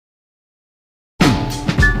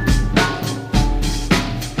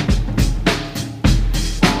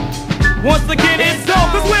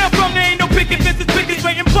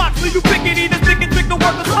So you pick it, either stick and trick the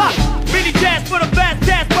work or slot. Mini jazz for the fast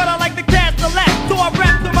task, but I like the cast the last. So I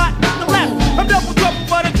rap to my the left. I'm double trouble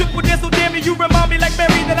for the triple dance, so damn it, you remind me like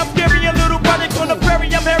Mary that I'm scary. A little project on the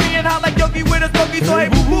prairie, I'm hairy and hot like Yogi with a smoky. So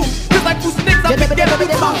hey, boo boo, just like Bruce Sticks, I'm big damn boo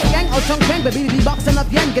boo. Gang out some gang, baby, beatboxing up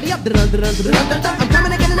yen, get it up, I'm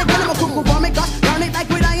coming again and again, I'm a cuckoo for me, cause darn it like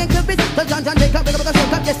with I ain't convinced. So John Jacob, pick up a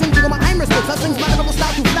short cut, yes, sing to my I'm respect. So swings my lyrical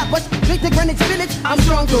style to flat, but straight to Greenwich Village. I'm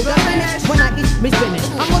strong to the finish when I eat me spinach.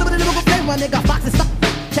 I'm more of a lyrical flame when nigga foxes stuck.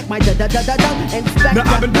 Check my and spec. Now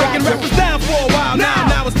I've been breaking rappers down for a while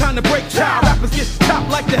now it's time to break child. Rappers get chopped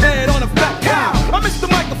like the head on a fat cow. I miss the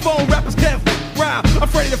microphone, rappers can't f*** around. I'm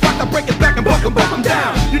ready to fight, I break it back and buck 'em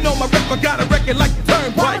down. You know my record got a record like the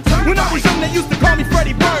turnpike. When I was young they used to call me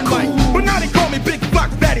Freddie Burn Mike, but now they call me Big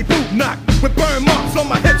Fox Daddy Boot Knock. With burn marks on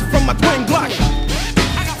my hips from my twin Glock.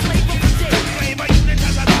 I got flavor for days, flavor you the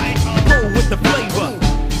as I like. Roll with the flavor.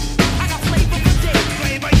 I got flavor for days,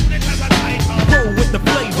 flavor you the as I like. Roll with the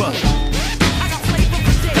flavor. I got flavor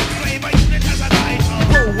for days, flavor you the as I like.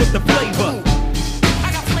 Roll with the flavor. I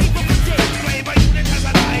got flavor for days, flavor you the as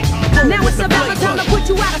I like. Now it's about the time to put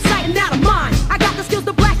you out of sight and out of mind. I got the skills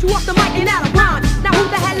to blast you off the mic and out of rhyme. Now who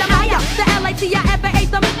the hell am I? The LATIFA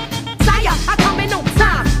the Messiah. I come in no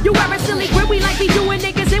time. You wearing silly grin, we like be doing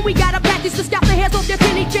niggas and we got a package to scalp the hairs off your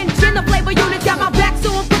chinny chin chin. The flavor unit got my back,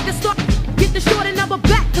 so I'm quick to start. Get the short and number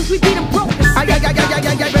back, cause we beat them broke. I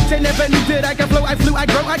bet they never knew that I can flow, I flew, I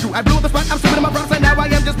grow, I grew. I blew the spot, I'm stupid in my bronx, and now I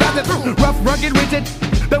am just passing through. Rough, rugged, rigid,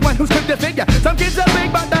 the one who's quick to figure. Some kids are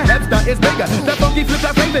big, but the headstart is bigger. The funky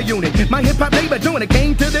flip-flop flavor unit, my hip-hop neighbor doing it.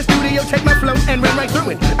 Came to the studio, checked my flow, and ran right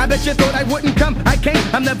through it. I bet you thought I wouldn't come, I came.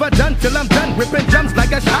 I'm never done till I'm done, ripping jumps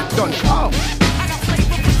like a shotgun. Oh. I got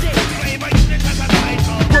flavor for days, flavor you the as I like.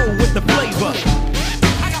 Roll with the flavor.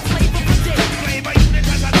 I got flavor for days, flavor you the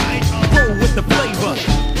as I like. Roll with the flavor.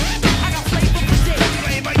 I got flavor for days,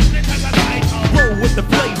 flavor you the as I like. Roll with the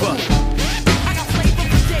flavor. I got flavor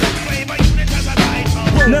for days, flavor you the as I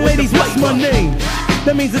like. Now ladies, what's my name?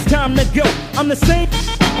 That means it's time to go. I'm the same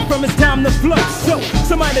from it's time to flow. So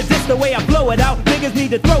somebody diss the way I blow it out. Niggas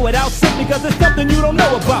need to throw it out simply cause it's something you don't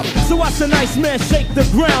know about. So watch a nice man shake the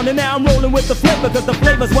ground, and now I'm rolling with the flavor, cause the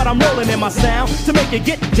flavor's what I'm rolling in my sound. To make it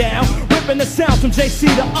get down, ripping the sounds from JC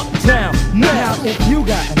to Uptown. Now if you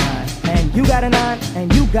got a 9, and you got a 9,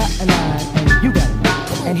 and you got a 9, and you got a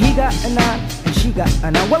 9, and he got a 9, and she got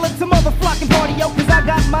a 9. Well, it's a motherfucking party, yo, cause I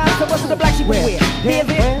got mine. So what's the black sheep wear? Here,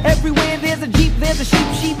 there, everywhere. There's a Jeep, there's a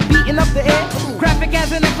sheep beating up the air. Graphic as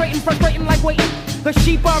penetrating, frustrating like waiting. The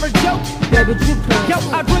sheep are a joke. Baby, you play. Yo,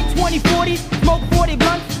 I drink 20, 40, smoke 40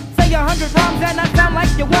 blunts. Say 100 rhymes and I sound like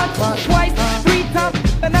you once, twice, 3 times.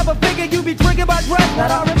 I never figured you'd be triggered by drugs.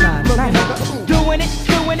 That I remember, doing it,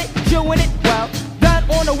 chewing it, well. Done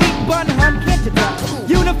on a weak bun, can't you tell?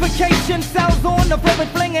 Unification cells on the flippin'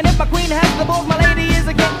 fling. And if my queen has the balls, my lady is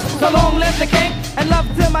a king. So long live the king, and love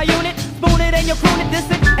to my unit. Spoon it and you croon it, diss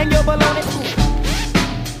it and you balloon it.